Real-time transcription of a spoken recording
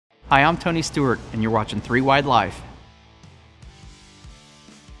Hi, I'm Tony Stewart, and you're watching 3 Wide Life.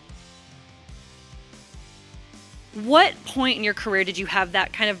 What point in your career did you have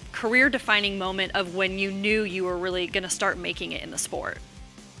that kind of career-defining moment of when you knew you were really going to start making it in the sport?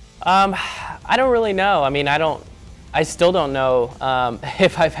 I don't really know. I mean, I still don't know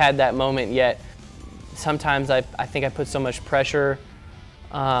if I've had that moment yet. Sometimes I think I put so much pressure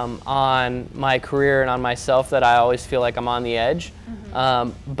on my career and on myself that I always feel like I'm on the edge.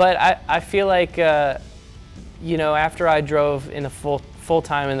 But I feel like, you know, after I drove in the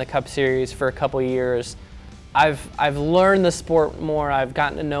full-time in the Cup Series for a couple years, I've learned the sport more, I've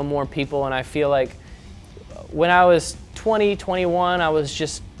gotten to know more people, and I feel like when I was 20, 21, I was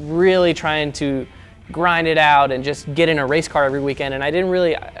just really trying to grind it out and just get in a race car every weekend, and I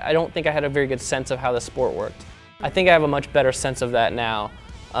don't think I had a very good sense of how the sport worked. I think I have a much better sense of that now.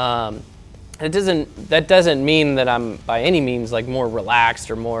 That doesn't mean that I'm by any means like more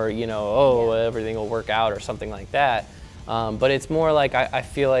relaxed or more, you know, oh, everything will work out or something like that. But it's more like I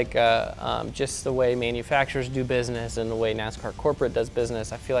feel like just the way manufacturers do business and the way NASCAR corporate does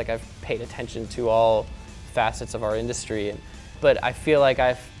business, I feel like I've paid attention to all facets of our industry. But I feel like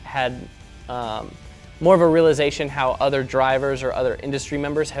I've had more of a realization how other drivers or other industry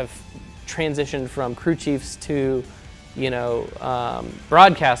members have transitioned from crew chiefs to, you know,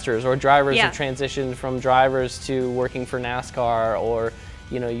 broadcasters, or drivers have transitioned from drivers to working for NASCAR, or,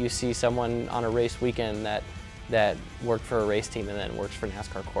 you know, you see someone on a race weekend that worked for a race team and then works for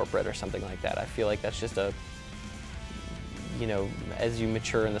NASCAR corporate or something like that. I feel like that's just a, you know, as you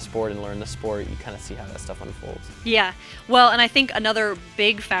mature in the sport and learn the sport, you kind of see how that stuff unfolds. Yeah, well, and I think another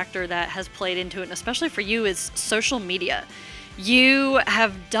big factor that has played into it, and especially for you, is social media. You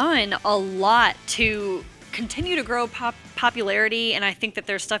have done a lot to continue to grow popularity, and I think that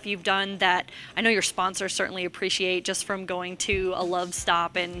there's stuff you've done that I know your sponsors certainly appreciate, just from going to a Love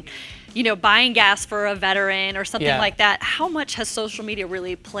Stop and, you know, buying gas for a veteran or something like that. How much has social media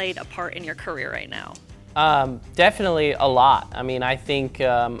really played a part in your career right now? Definitely a lot. I mean, I think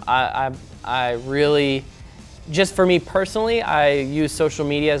I really, just for me personally, I use social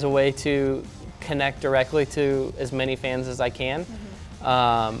media as a way to connect directly to as many fans as I can.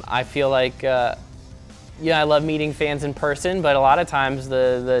 I feel like, yeah, I love meeting fans in person, but a lot of times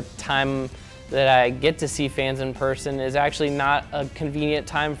the time that I get to see fans in person is actually not a convenient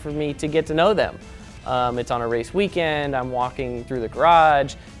time for me to get to know them. It's on a race weekend, I'm walking through the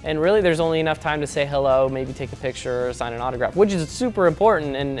garage, and really there's only enough time to say hello, maybe take a picture or sign an autograph, which is super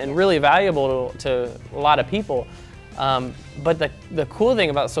important and really valuable to a lot of people. But the cool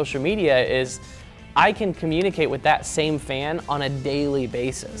thing about social media is I can communicate with that same fan on a daily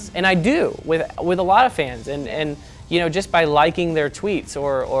basis. And I do with a lot of fans, and you know, just by liking their tweets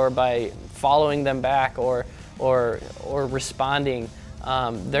or by following them back or responding.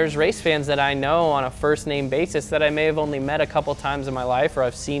 There's race fans that I know on a first name basis that I may have only met a couple times in my life, or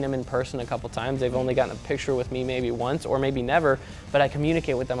I've seen them in person a couple times. They've only gotten a picture with me maybe once or maybe never, but I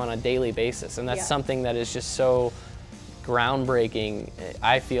communicate with them on a daily basis, and that's something that is just so groundbreaking,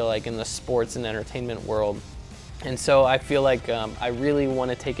 I feel like, in the sports and entertainment world. And so I feel like I really want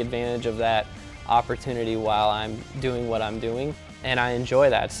to take advantage of that opportunity while I'm doing what I'm doing, and I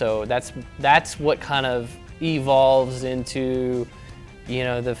enjoy that. So that's what kind of evolves into, you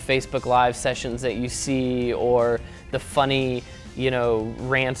know, the Facebook Live sessions that you see, or the funny, you know,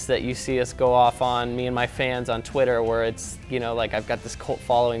 rants that you see us go off on, me and my fans on Twitter, where it's, you know, like I've got this cult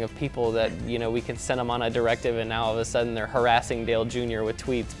following of people that, you know, we can send them on a directive and now all of a sudden they're harassing Dale Jr. with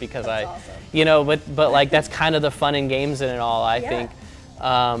tweets because that's awesome. You know, but like that's kind of the fun and games in it all, I think.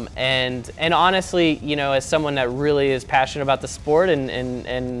 And honestly, you know, as someone that really is passionate about the sport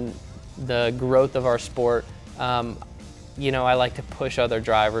and the growth of our sport, you know, I like to push other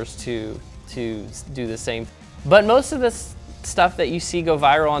drivers to do the same. But most of this stuff that you see go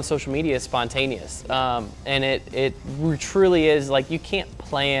viral on social media is spontaneous, and it truly is, like, you can't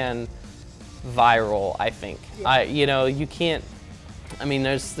plan viral, I think. You know, you can't. I mean,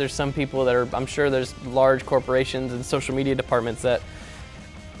 there's some people that are, I'm sure there's large corporations and social media departments that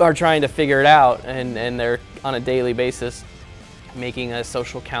are trying to figure it out, and they're on a daily basis making a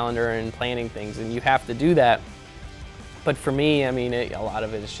social calendar and planning things, and you have to do that. But for me, I mean, a lot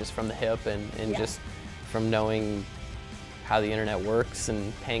of it is just from the hip and just from knowing how the internet works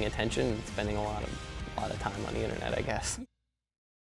and paying attention and spending a lot of time on the internet, I guess.